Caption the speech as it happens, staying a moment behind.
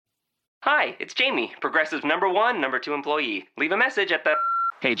Hi, it's Jamie, Progressive's number 2 employee. Leave a message at the...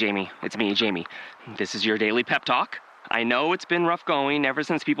 Hey, Jamie, it's me, Jamie. This is your daily pep talk. I know it's been rough going ever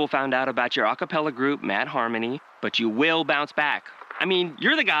since people found out about your a cappella group, Mad Harmony, but you will bounce back. I mean,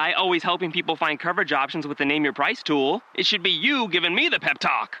 you're the guy always helping people find coverage options with the Name Your Price tool. It should be you giving me the pep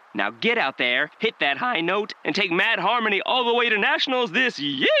talk. Now get out there, hit that high note, and take Mad Harmony all the way to nationals this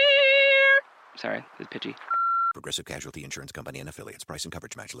year! Sorry, it's pitchy. Progressive Casualty Insurance Company and Affiliates. Price and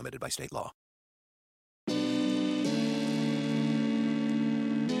coverage match limited by state law.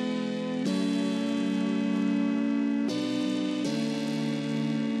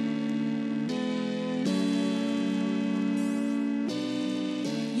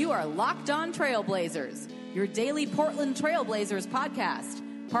 You are Locked On Trailblazers, your daily Portland Trailblazers podcast,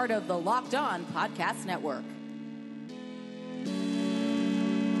 part of the Locked On Podcast Network.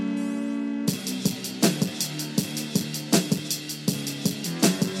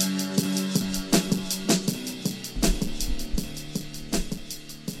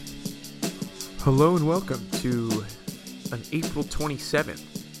 Hello and welcome to an April 27th,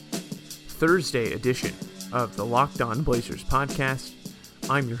 Thursday edition of the Locked On Blazers podcast.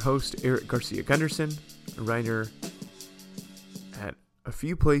 I'm your host, Eric Garcia Gunderson, a writer at a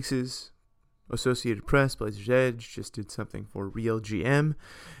few places, Associated Press, Blazers Edge, just did something for Real GM,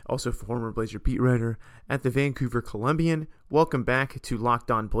 also former Blazer beat writer at the Vancouver Columbian. Welcome back to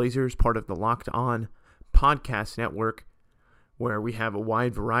Locked On Blazers, part of the Locked On Podcast Network, where we have a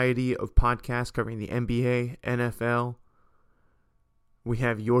wide variety of podcasts covering the NBA, NFL. We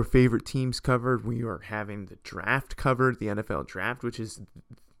have your favorite teams covered. We are having the draft covered, the NFL draft, which is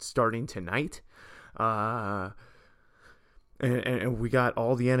starting tonight. And we got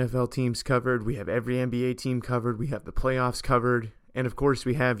all the NFL teams covered. We have every NBA team covered. We have the playoffs covered. And, of course,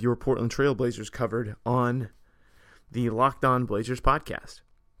 we have your Portland Trail Blazers covered on the Locked On Blazers podcast.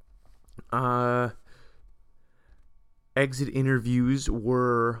 Exit interviews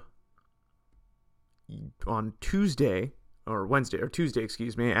were on Tuesday,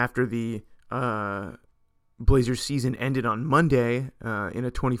 after the Blazers season ended on Monday in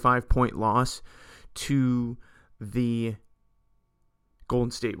a 25-point loss to the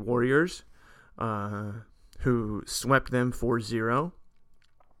Golden State Warriors, who swept them 4-0.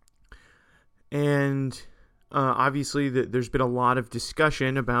 And obviously there's been a lot of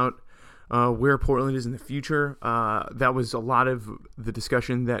discussion about where Portland is in the future. That was a lot of the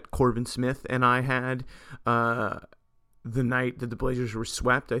discussion that Corbin Smith and I had the night that the Blazers were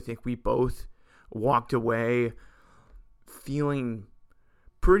swept. I think we both walked away feeling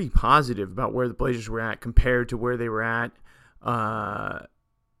pretty positive about where the Blazers were at compared to where they were at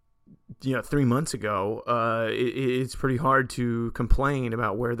 3 months ago. It's pretty hard to complain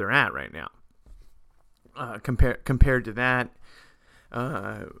about where they're at right now. Compared to that,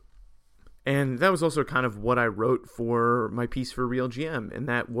 and that was also kind of what I wrote for my piece for Real GM, and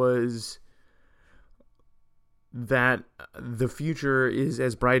that was that the future is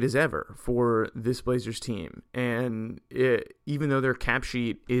as bright as ever for this Blazers team. And even though their cap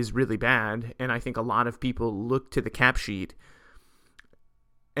sheet is really bad, and I think a lot of people look to the cap sheet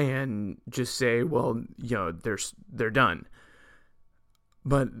and just say, well, they're done.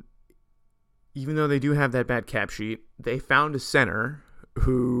 But even though they do have that bad cap sheet, they found a center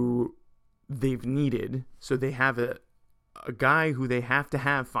who they've needed. So they have a guy who they have to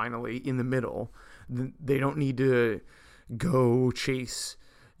have finally in the middle. They don't need to go chase,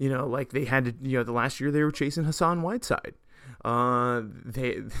 like they had to, the last year they were chasing Hassan Whiteside.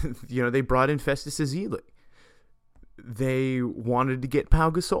 They brought in Festus Ezeli. They wanted to get Pau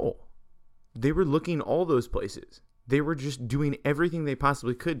Gasol. They were looking all those places. They were just doing everything they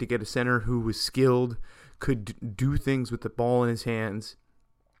possibly could to get a center who was skilled, could do things with the ball in his hands,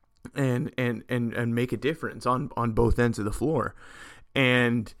 and make a difference on both ends of the floor.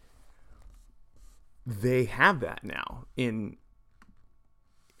 And they have that now in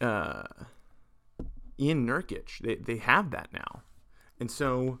Nurkic. They have that now. And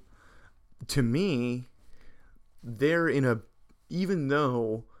so to me, they're even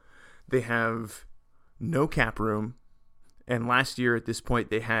though they have no cap room, and last year at this point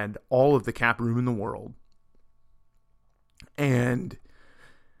they had all of the cap room in the world, and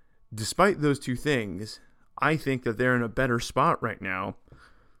despite those two things, I think that they're in a better spot right now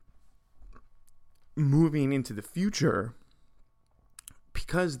moving into the future,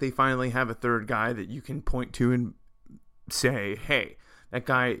 because they finally have a third guy that you can point to and say, hey, that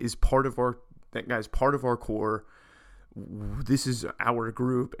guy's part of our core. This is our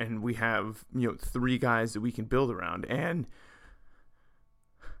group, and we have, three guys that we can build around. And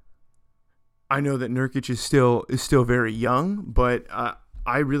I know that Nurkic is still very young, but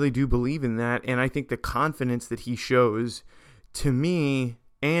I really do believe in that, and I think the confidence that he shows, to me,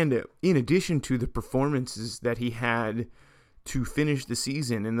 and in addition to the performances that he had to finish the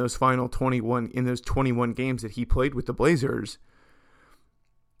season in those final 21 games that he played with the Blazers,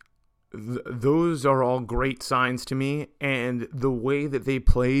 those are all great signs to me, and the way that they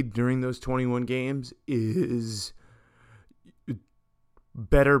played during those 21 games is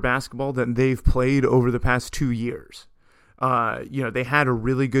better basketball than they've played over the past 2 years. They had a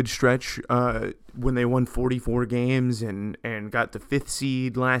really good stretch when they won 44 games and got the 5th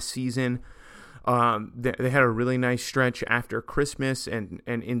seed last season. They had a really nice stretch after Christmas, and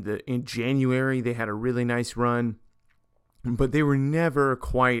in January they had a really nice run, but they were never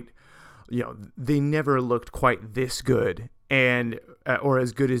quite, they never looked quite this good, and or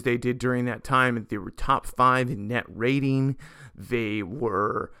as good as they did during that time. They were top 5 in net rating. They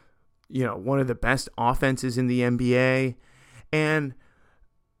were, one of the best offenses in the NBA. And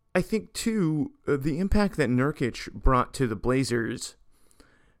I think, too, the impact that Nurkic brought to the Blazers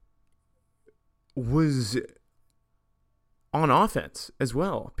was on offense as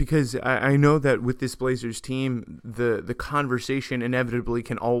well, because I know that with this Blazers team, the conversation inevitably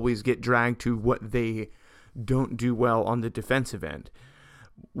can always get dragged to what they don't do well on the defensive end,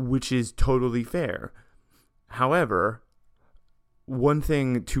 which is totally fair. However, one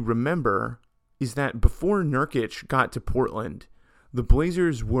thing to remember is that before Nurkic got to Portland, the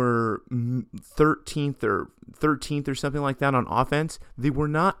Blazers were 13th or something like that on offense. They were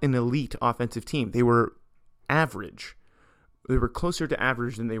not an elite offensive team. They were average. They were closer to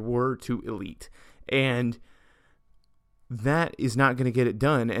average than they were to elite. And that is not going to get it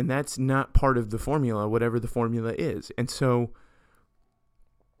done, and that's not part of the formula, whatever the formula is. And so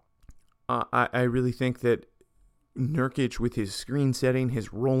I really think that Nurkic, with his screen setting,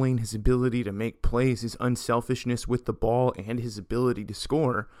 his rolling, his ability to make plays, his unselfishness with the ball, and his ability to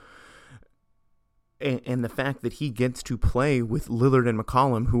score, and the fact that he gets to play with Lillard and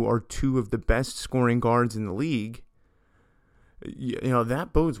McCollum, who are 2 of the best scoring guards in the league, that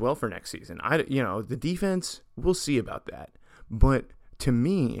bodes well for next season. The defense, we'll see about that. But to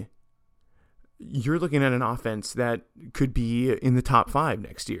me, you're looking at an offense that could be in the top 5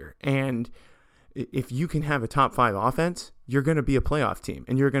 next year. And if you can have a top 5 offense, you're going to be a playoff team,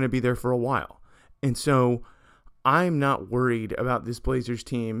 and you're going to be there for a while. And so I'm not worried about this Blazers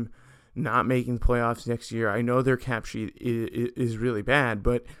team not making the playoffs next year. I know their cap sheet is really bad,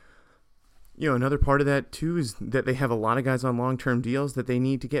 but another part of that too is that they have a lot of guys on long-term deals that they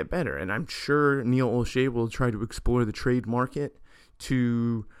need to get better. And I'm sure Neil Olshey will try to explore the trade market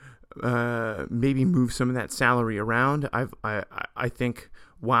to maybe move some of that salary around. I think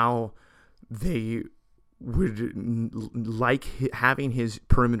while they would like having his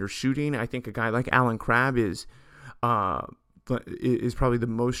perimeter shooting, I think a guy like Allen Crabbe is probably the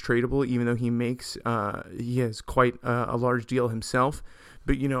most tradable, even though he has quite a large deal himself.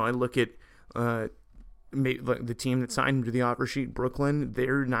 But I look at the team that signed him to the offer sheet, Brooklyn.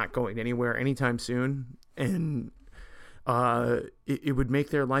 They're not going anywhere anytime soon, and it would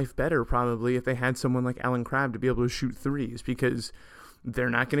make their life better probably if they had someone like Allen Crabbe to be able to shoot threes, because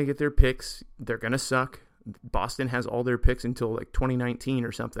they're not going to get their picks. They're going to suck. Boston has all their picks until like 2019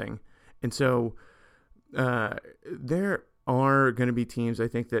 or something. And so there are going to be teams, I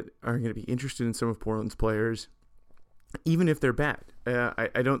think, that are going to be interested in some of Portland's players, even if they're bad.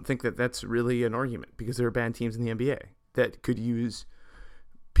 I don't think that that's really an argument, because there are bad teams in the NBA that could use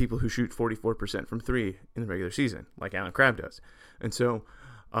people who shoot 44% from 3 in the regular season, like Allen Crabbe does. And so,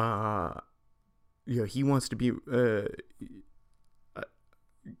 he wants to be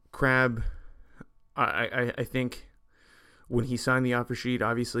Crabbe. I think when he signed the offer sheet,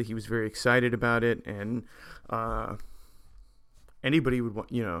 obviously he was very excited about it, and anybody would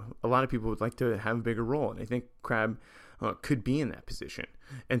want, a lot of people would like to have a bigger role, and I think Crabbe could be in that position.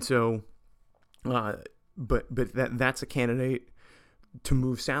 And so, but that's a candidate to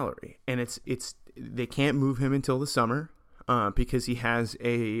move salary, and it's they can't move him until the summer because he has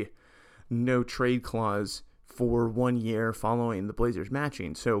a no trade clause for 1 year following the Blazers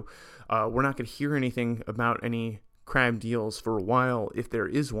matching. So we're not going to hear anything about any Crabbe deals for a while, if there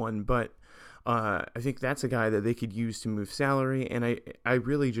is one, but I think that's a guy that they could use to move salary. And I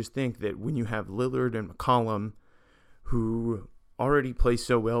really just think that when you have Lillard and McCollum, who already play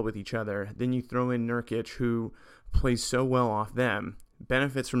so well with each other, then you throw in Nurkic, who plays so well off them,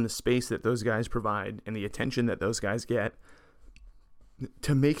 benefits from the space that those guys provide and the attention that those guys get,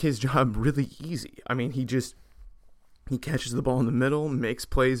 to make his job really easy. I mean, he catches the ball in the middle, makes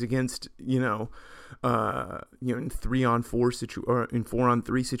plays against, in 3-on-4 or in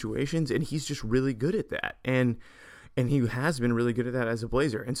 4-on-3 situations, and he's just really good at that. And and he has been really good at that as a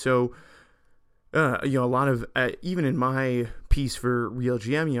Blazer. And so, a lot of, even in my piece for Real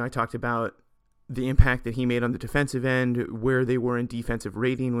GM, I talked about the impact that he made on the defensive end, where they were in defensive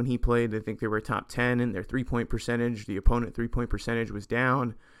rating when he played. I think they were top 10 in their 3-point percentage. The opponent 3-point percentage was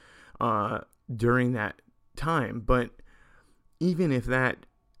down during that time. But even if that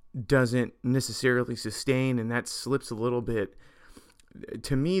doesn't necessarily sustain and that slips a little bit,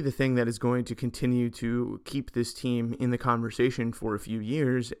 to me, the thing that is going to continue to keep this team in the conversation for a few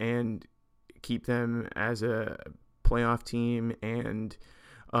years and keep them as a playoff team and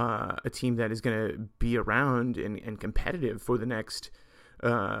a team that is going to be around and competitive for the next,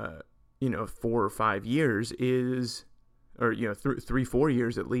 4 or 5 years is, or 3-4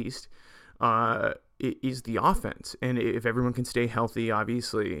 years at least, is the offense. And if everyone can stay healthy,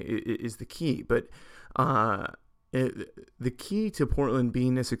 obviously, is the key. But the key to Portland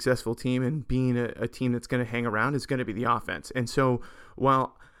being a successful team and being a team that's going to hang around is going to be the offense. And so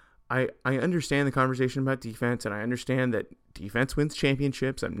while I understand the conversation about defense, and I understand that defense wins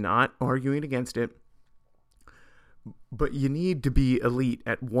championships, I'm not arguing against it, but you need to be elite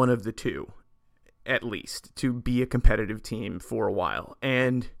at one of the two, at least, to be a competitive team for a while.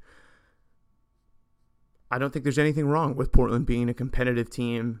 And I don't think there's anything wrong with Portland being a competitive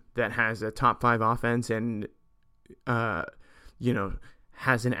team that has a top 5 offense and,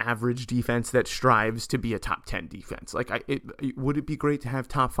 has an average defense that strives to be a top 10 defense. Like, would it be great to have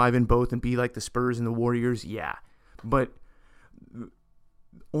top 5 in both and be like the Spurs and the Warriors? Yeah, but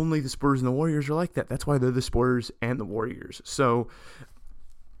only the Spurs and the Warriors are like that. That's why they're the Spurs and the Warriors. So,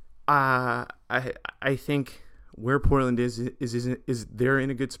 I think where Portland is they're in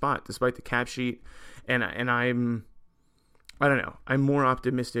a good spot despite the cap sheet, and I don't know. I'm more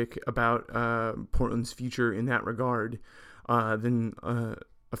optimistic about Portland's future in that regard than a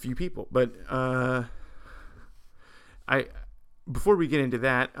few people. But before we get into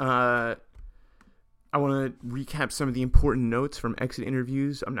that, I want to recap some of the important notes from exit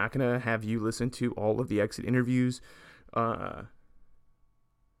interviews. I'm not going to have you listen to all of the exit interviews, but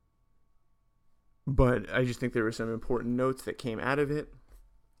I just think there were some important notes that came out of it.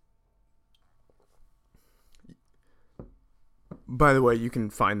 By the way, you can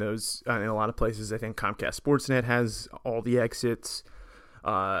find those in a lot of places. I think Comcast Sportsnet has all the exits.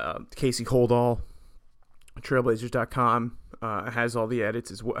 Casey Holdall, Trailblazers.com, has all the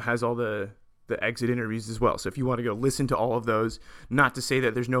edits, has all the exit interviews as well. So if you want to go listen to all of those, not to say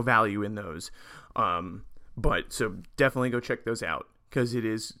that there's no value in those, but so definitely go check those out, because it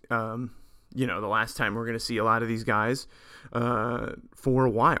is, the last time we're going to see a lot of these guys for a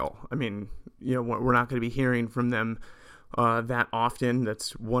while. I mean, we're not going to be hearing from them that often.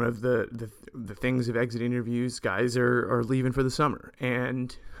 That's one of the things of exit interviews. Guys are leaving for the summer,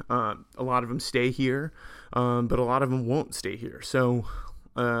 and a lot of them stay here, but a lot of them won't stay here. So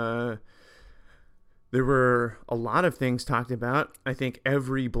there were a lot of things talked about. I think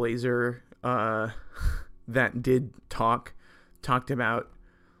every Blazer that did talked about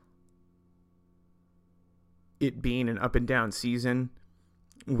it being an up and down season,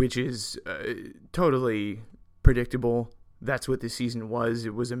 which is totally predictable. That's what this season was.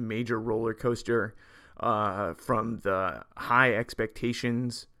 It was a major roller coaster from the high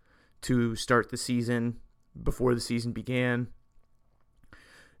expectations to start the season, before the season began.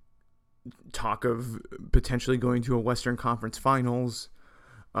 Talk of potentially going to a Western Conference Finals.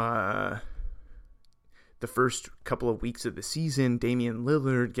 The first couple of weeks of the season, Damian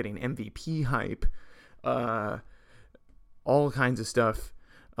Lillard getting MVP hype. All kinds of stuff.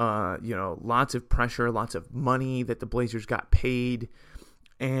 Lots of pressure, lots of money that the Blazers got paid.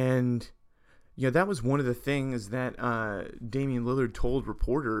 And, that was one of the things that Damian Lillard told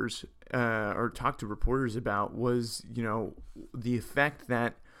reporters or talked to reporters about was, the effect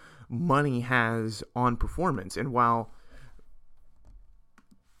that money has on performance. And while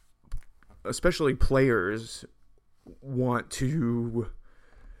especially players want to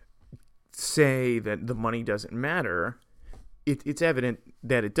say that the money doesn't matter, it's evident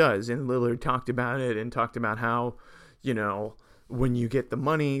that it does. And Lillard talked about it and talked about how, when you get the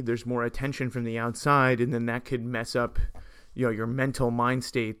money, there's more attention from the outside, and then that could mess up, your mental mind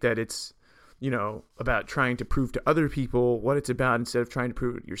state, that it's, about trying to prove to other people what it's about instead of trying to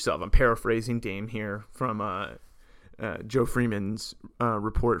prove it yourself. I'm paraphrasing Dame here from Joe Freeman's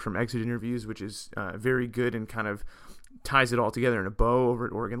report from Exit Interviews, which is very good and kind of ties it all together in a bow over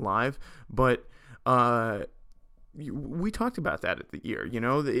at Oregon Live. But we talked about that at the year.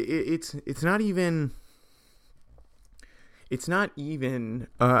 It's not even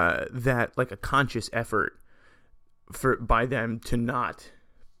that like a conscious effort by them to not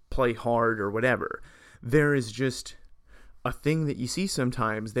play hard or whatever. There is just a thing that you see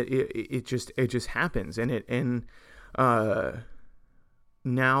sometimes, that it just happens, and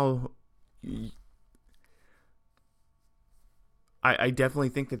now I definitely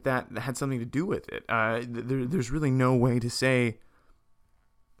think that had something to do with it. There's really no way to say.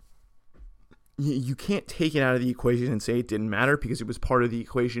 You can't take it out of the equation and say it didn't matter, because it was part of the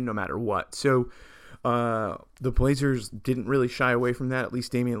equation no matter what. So the Blazers didn't really shy away from that. At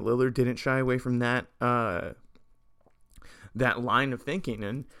least Damian Lillard didn't shy away from that that line of thinking,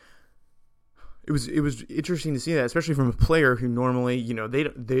 and it was interesting to see that, especially from a player who normally,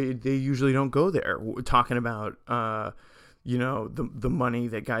 they usually don't go there talking about the money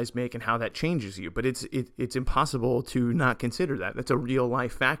that guys make and how that changes you. But it's impossible to not consider that. That's a real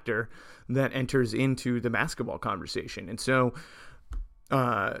life factor that enters into the basketball conversation. And so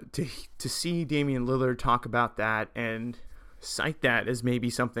to see Damian Lillard talk about that and cite that as maybe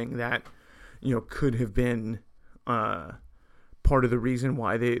something that could have been part of the reason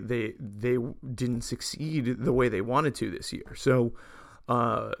why they didn't succeed the way they wanted to this year. So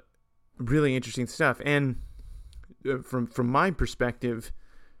really interesting stuff. And from my perspective,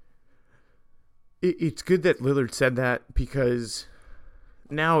 it's good that Lillard said that, because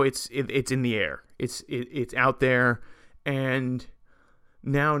now it's in the air. It's out there, and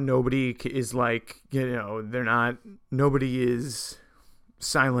now nobody is like, nobody is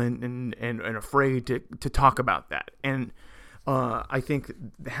silent and afraid to talk about that. And I think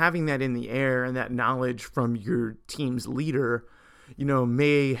having that in the air and that knowledge from your team's leader,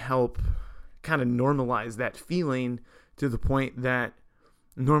 may help kind of normalize that feeling, to the point that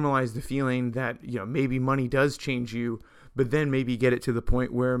normalize the feeling that, maybe money does change you, but then maybe get it to the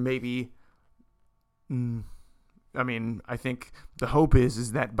point where maybe, I think the hope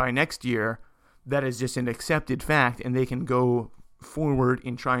is that by next year, that is just an accepted fact, and they can go forward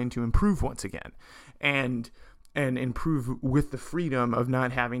in trying to improve once again, and improve with the freedom of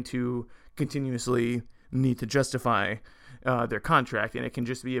not having to continuously need to justify their contract, and it can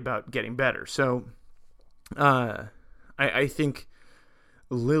just be about getting better. So I think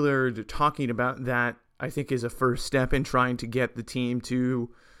Lillard talking about that, I think, is a first step in trying to get the team to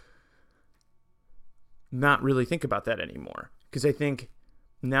not really think about that anymore. Because I think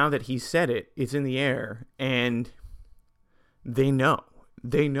now that he said it, it's in the air, and they know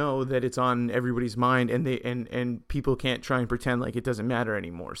that it's on everybody's mind, and and people can't try and pretend like it doesn't matter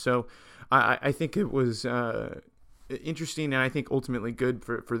anymore. So I think it was interesting, and I think ultimately good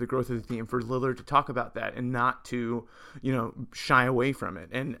for the growth of the team, for Lillard to talk about that and not to shy away from it.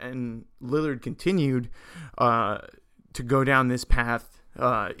 And Lillard continued to go down this path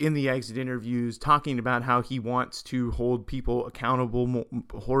in the exit interviews, talking about how he wants to hold people accountable more.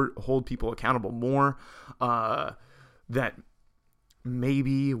 That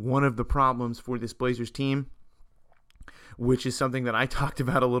maybe one of the problems for this Blazers team, which is something that I talked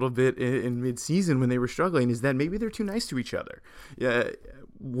about a little bit in mid-season when they were struggling, is that maybe they're too nice to each other.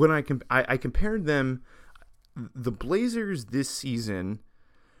 When I compared them, the Blazers this season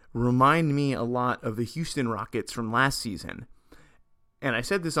remind me a lot of the Houston Rockets from last season. And I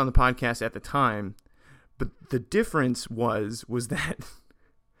said this on the podcast at the time, but the difference was that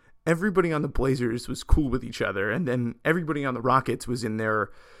everybody on the Blazers was cool with each other, and then everybody on the Rockets was in their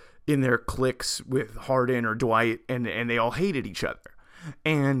cliques with Harden or Dwight, and they all hated each other.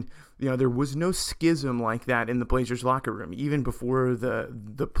 And there was no schism like that in the Blazers locker room, even before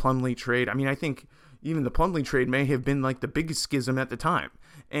the Plumlee trade. I think even the Plumlee trade may have been like the biggest schism at the time.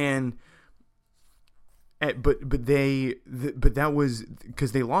 And but that was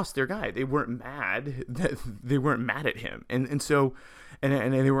because they lost their guy. They weren't mad at him, and so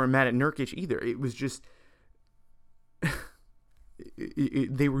they weren't mad at Nurkic either. It was just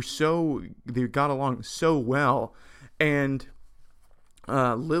they got along so well. And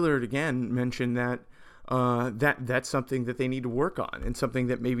Lillard again mentioned that that's something that they need to work on, and something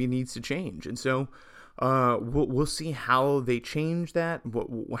that maybe needs to change. And so we'll see how they change that,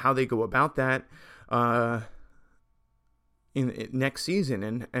 how they go about that in next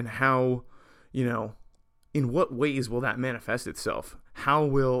season, and how, in what ways will that manifest itself? How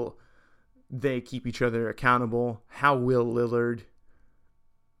will they keep each other accountable? How will Lillard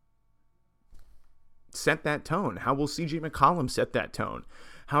set that tone? How will CJ McCollum set that tone?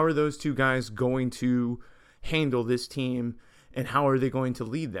 How are those two guys going to handle this team, and how are they going to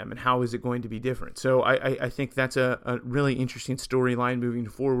lead them, and how is it going to be different? So I think that's a really interesting storyline moving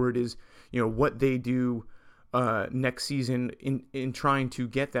forward, is what they do next season in trying to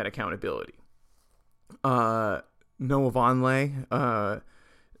get that accountability. Noah Vonleh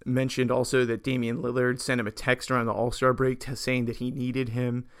mentioned also that Damian Lillard sent him a text around the All-Star break saying that he needed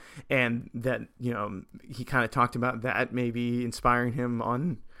him, and that, he kind of talked about that maybe inspiring him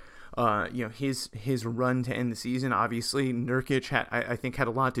on, his run to end the season. Obviously, Nurkic I think had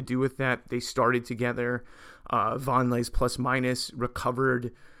a lot to do with that. They started together. Vonleh's plus minus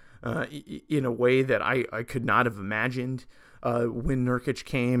recovered in a way that I could not have imagined when Nurkic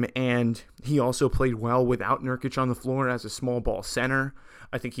came, and he also played well without Nurkic on the floor as a small ball center.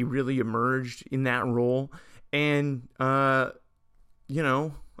 I think he really emerged in that role, and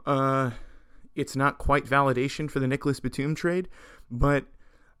it's not quite validation for the Nicholas Batum trade, but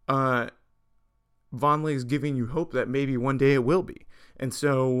Vonleh is giving you hope that maybe one day it will be. And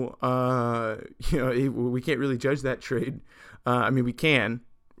so, we can't really judge that trade. We can.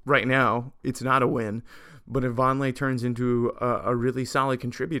 Right now, it's not a win. But if Vonleh turns into a really solid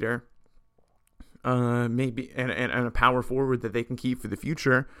contributor, maybe and a power forward that they can keep for the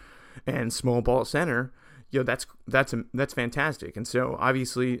future, and small ball center, that's fantastic. And so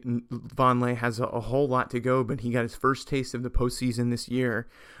obviously Vonleh has a whole lot to go, but he got his first taste of the postseason this year,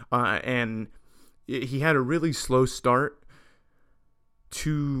 and he had a really slow start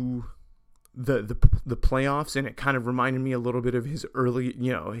to the playoffs, and it kind of reminded me a little bit of his early,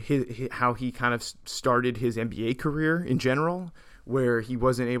 his how he kind of started his NBA career in general, where he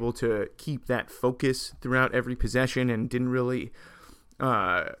wasn't able to keep that focus throughout every possession and didn't really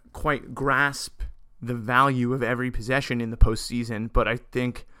quite grasp the value of every possession in the postseason. But I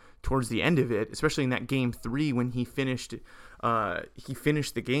think towards the end of it, especially in that game 3 when he finished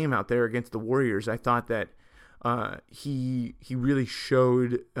the game out there against the Warriors, I thought that he really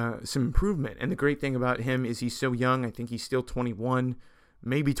showed some improvement. And the great thing about him is he's so young. I think he's still 21,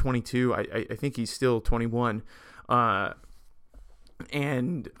 maybe 22. I think he's still 21. I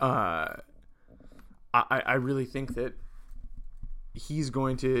really think that he's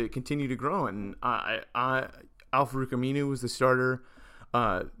going to continue to grow. And Al-Farouq Aminu was the starter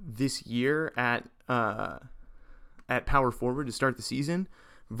this year at power forward to start the season.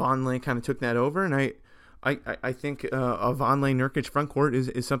 Vonleh kind of took that over, and I think a Vonleh-Nurkic frontcourt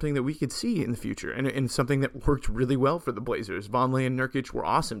is something that we could see in the future, and something that worked really well for the Blazers. Vonleh and Nurkic were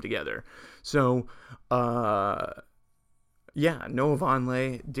awesome together. So, Noah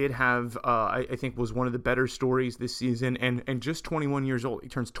Vonleh did have, I think, was one of the better stories this season, and just 21 years old. He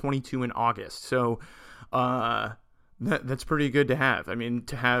turns 22 in August. So that's pretty good to have.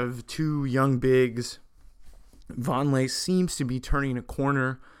 To have two young bigs. Vonleh seems to be turning a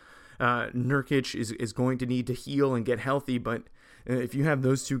corner. Nurkic is going to need to heal and get healthy, but if you have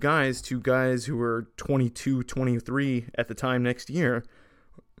those two guys who are 22, 23 at the time next year,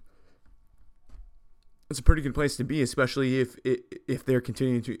 it's a pretty good place to be, especially if they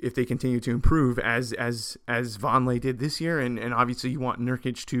continue to improve as Vonleh did this year, and obviously you want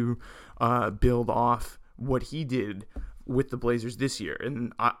Nurkic to build off what he did with the Blazers this year.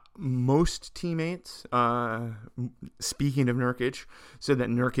 And most teammates, speaking of Nurkic, said that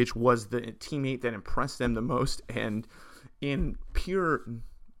Nurkic was the teammate that impressed them the most, and in pure,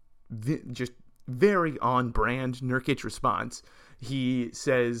 just very on-brand Nurkic response, he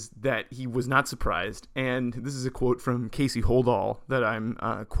says that he was not surprised. And this is a quote from Casey Holdall that I'm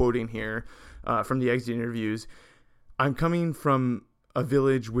quoting here from the exit interviews. "I'm coming from a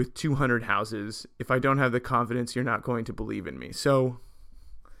village with 200 houses. If I don't have the confidence, you're not going to believe in me." So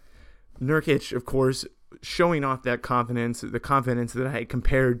Nurkic, of course, showing off that confidence, the confidence that I had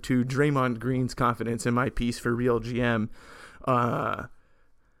compared to Draymond Green's confidence in my piece for Real GM,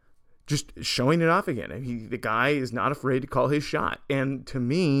 just showing it off again. The guy is not afraid to call his shot. And to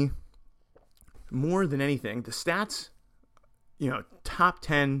me, more than anything, the stats, top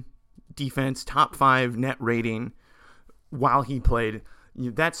 10 defense, top 5 net rating while he played,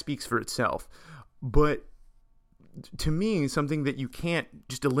 that speaks for itself. But to me, something that you can't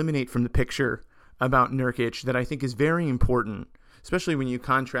just eliminate from the picture about Nurkic that I think is very important, especially when you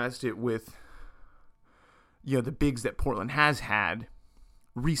contrast it with the bigs that Portland has had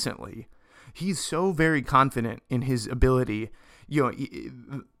recently. He's so very confident in his ability.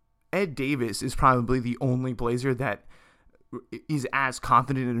 Ed Davis is probably the only Blazer that is as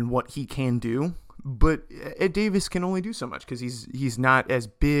confident in what he can do. But Ed Davis can only do so much because he's not as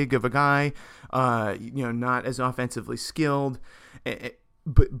big of a guy, not as offensively skilled,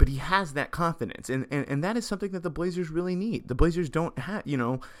 but he has that confidence, and that is something that the Blazers really need. The Blazers don't have,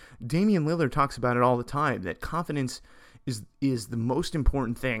 Damian Lillard talks about it all the time, that confidence is the most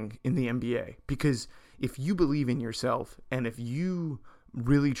important thing in the NBA, because if you believe in yourself and if you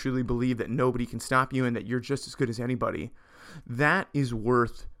really truly believe that nobody can stop you and that you're just as good as anybody, that is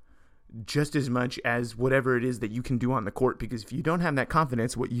worth just as much as whatever it is that you can do on the court, because if you don't have that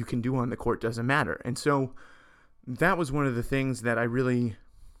confidence, what you can do on the court doesn't matter. And so that was one of the things that I really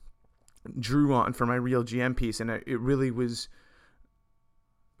drew on for my Real GM piece, and it really was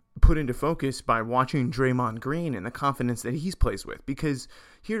put into focus by watching Draymond Green and the confidence that he's plays with. Because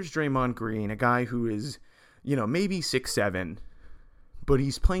here's Draymond Green, a guy who is, maybe 6'7", but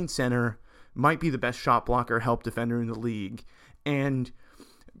he's playing center, might be the best shot blocker, help defender in the league, and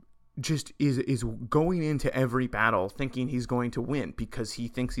just is going into every battle thinking he's going to win because he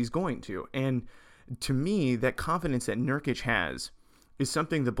thinks he's going to. And to me, that confidence that Nurkic has is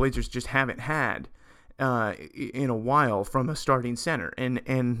something the Blazers just haven't had in a while from a starting center. And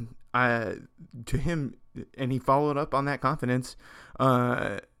to him, and he followed up on that confidence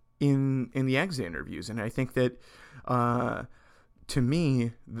in the exit interviews. And I think that to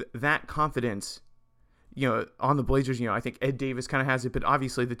me, that confidence, on the Blazers, I think Ed Davis kind of has it, but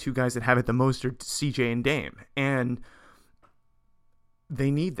obviously the two guys that have it the most are CJ and Dame, and they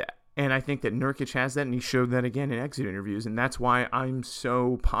need that. And I think that Nurkic has that, and he showed that again in exit interviews, and that's why I'm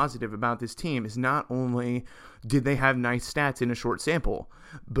so positive about this team, is not only did they have nice stats in a short sample,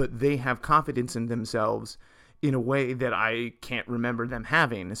 but they have confidence in themselves in a way that I can't remember them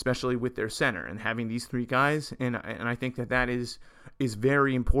having, especially with their center and having these three guys. And I think that is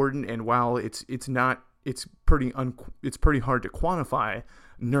very important. And while it's pretty hard to quantify,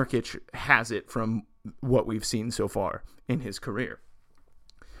 Nurkic has it from what we've seen so far in his career.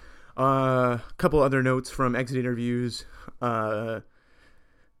 A couple other notes from exit interviews. Terry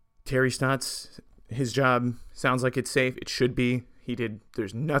Stotts, his job sounds like it's safe. It should be.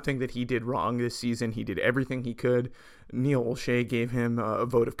 There's nothing that he did wrong this season. He did everything he could. Neil Olshey gave him a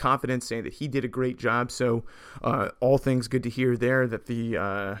vote of confidence, saying that he did a great job. So all things good to hear there, that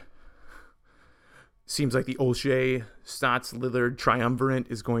seems like the Olshey, Stotts, Lillard triumvirate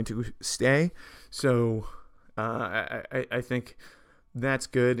is going to stay. So I think that's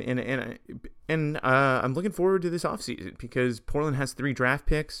good. And I'm looking forward to this offseason because Portland has 3 draft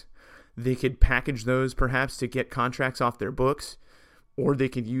picks. They could package those perhaps to get contracts off their books, or they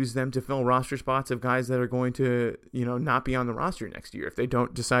could use them to fill roster spots of guys that are going to, not be on the roster next year if they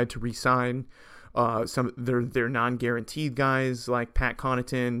don't decide to re-sign some their non-guaranteed guys like Pat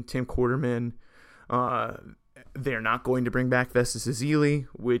Connaughton, Tim Quarterman. They're not going to bring back Festus Ezeli,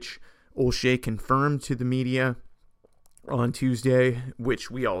 which Olshey confirmed to the media on Tuesday,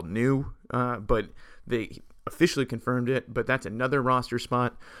 which we all knew, but they officially confirmed it. But that's another roster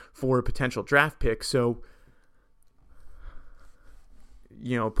spot for a potential draft pick. So,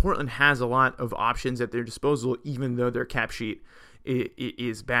 Portland has a lot of options at their disposal, even though their cap sheet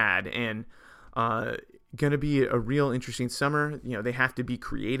is bad. And going to be a real interesting summer. They have to be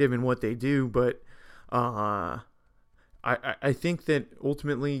creative in what they do, but I think that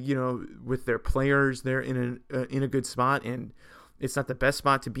ultimately, with their players, they're in a good spot, and it's not the best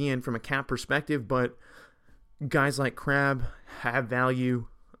spot to be in from a cap perspective, but guys like Crabbe have value.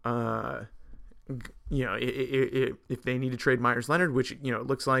 If they need to trade Myers Leonard, which it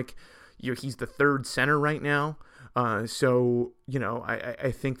looks like he's the third center right now. So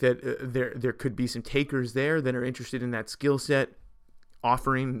I think that there could be some takers there that are interested in that skill set,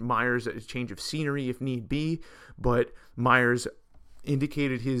 offering Myers a change of scenery if need be. But Myers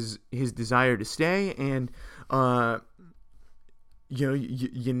indicated his desire to stay, and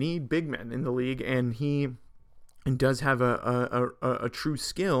you need big men in the league, and he does have a true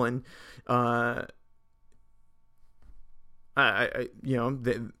skill, and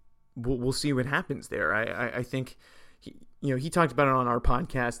we'll see what happens there. I think he talked about it on our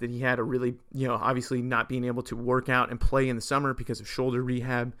podcast that he had a really, obviously not being able to work out and play in the summer because of shoulder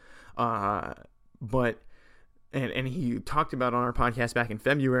rehab. But he talked about on our podcast back in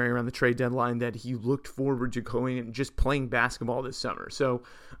February around the trade deadline that he looked forward to going and just playing basketball this summer. So,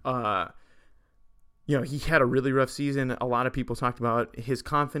 he had a really rough season. A lot of people talked about his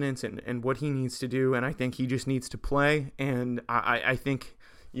confidence and what he needs to do. And I think he just needs to play. And I think,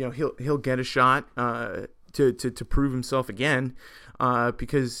 he'll get a shot, to prove himself again,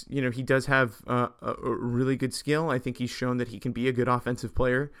 because he does have a really good skill. I think he's shown that he can be a good offensive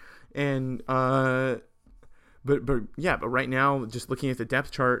player, and but right now, just looking at the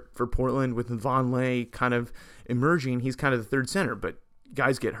depth chart for Portland with Vonleh kind of emerging, he's kind of the third center. But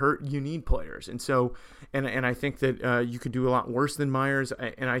guys get hurt, you need players, and so and I think that you could do a lot worse than Myers,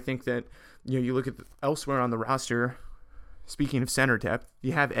 and I think that you look at elsewhere on the roster. Speaking of center depth,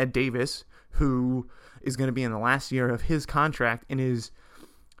 you have Ed Davis, who is going to be in the last year of his contract and is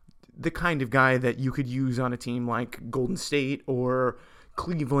the kind of guy that you could use on a team like Golden State or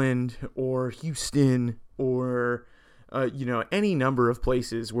Cleveland or Houston or any number of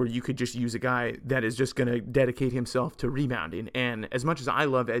places where you could just use a guy that is just going to dedicate himself to rebounding. And as much as I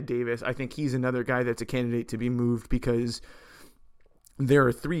love Ed Davis, I think he's another guy that's a candidate to be moved because there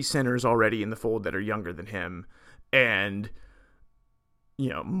are 3 centers already in the fold that are younger than him. And,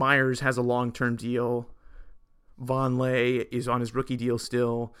 Myers has a long-term deal. Vonleh is on his rookie deal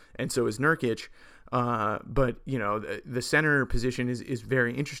still, and so is Nurkic. But, the center position is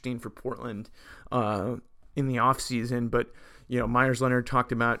very interesting for Portland in the offseason. But, Myers Leonard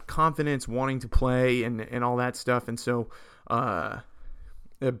talked about confidence, wanting to play, and all that stuff. And so a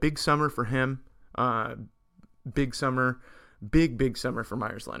big summer for him. Big summer for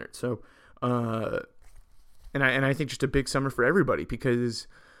Myers Leonard. So, and I think just a big summer for everybody because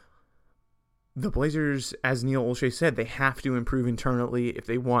the Blazers, as Neil Olshey said, they have to improve internally if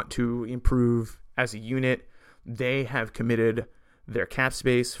they want to improve as a unit. They have committed their cap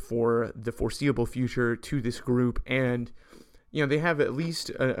space for the foreseeable future to this group, and they have at least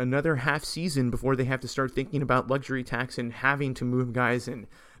another half season before they have to start thinking about luxury tax and having to move guys and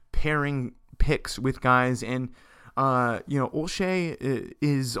pairing picks with guys. And Olshey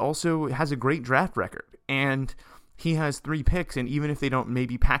has a great draft record, and he has 3 picks, and even if they don't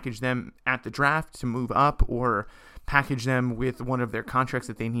maybe package them at the draft to move up or package them with one of their contracts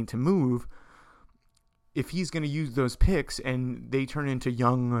that they need to move, if he's going to use those picks and they turn into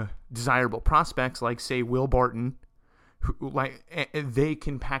young, desirable prospects like, say, Will Barton, who, they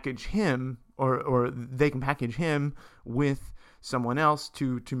can package him or they can package him with someone else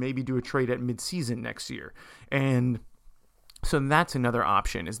to maybe do a trade at midseason next year. And so that's another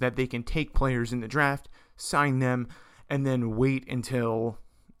option, is that they can take players in the draft, sign them, and then wait until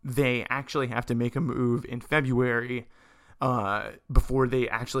they actually have to make a move in February before they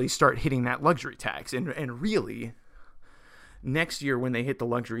actually start hitting that luxury tax. And really, next year when they hit the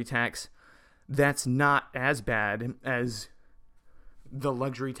luxury tax, that's not as bad as the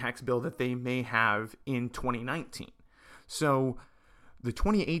luxury tax bill that they may have in 2019. So the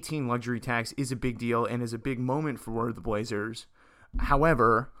 2018 luxury tax is a big deal and is a big moment for the Blazers.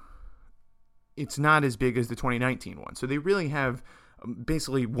 However, it's not as big as the 2019 one. So they really have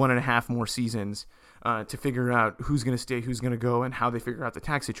basically 1.5 more seasons to figure out who's going to stay, who's going to go, and how they figure out the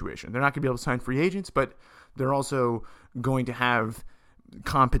tax situation. They're not going to be able to sign free agents, but they're also going to have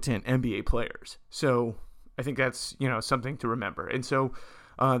competent NBA players. So I think that's, something to remember. And so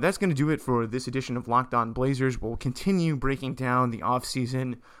that's going to do it for this edition of Locked On Blazers. We'll continue breaking down the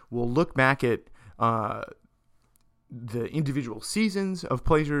offseason. We'll look back at the individual seasons of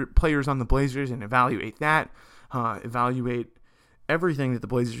players on the Blazers and evaluate that, evaluate everything that the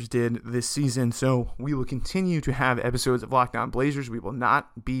Blazers did this season. So we will continue to have episodes of Locked On Blazers. We will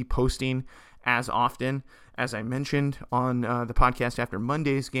not be posting as often as I mentioned on the podcast after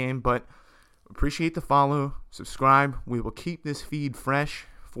Monday's game, but appreciate the follow, subscribe. We will keep this feed fresh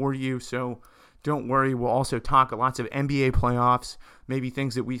for you, so don't worry. We'll also talk lots of NBA playoffs, maybe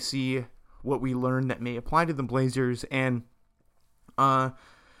things that we see, what we learned that may apply to the Blazers, and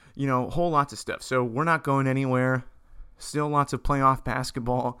whole lots of stuff. So we're not going anywhere. Still lots of playoff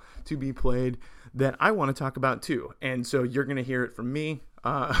basketball to be played that I want to talk about too. And so you're going to hear it from me,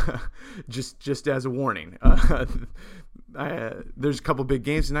 just as a warning. There's a couple big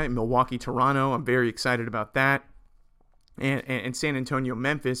games tonight, Milwaukee, Toronto. I'm very excited about that. And San Antonio,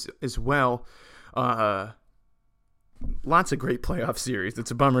 Memphis as well. Lots of great playoff series.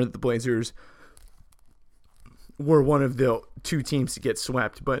 It's a bummer that the Blazers were one of the 2 teams to get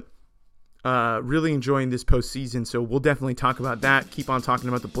swept, but really enjoying this postseason, so we'll definitely talk about that, keep on talking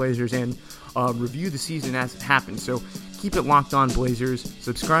about the Blazers, and review the season as it happens. So keep it Locked On Blazers.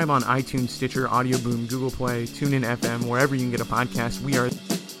 Subscribe on iTunes, Stitcher, Audio Boom, Google Play, TuneIn FM, wherever you can get a podcast. We are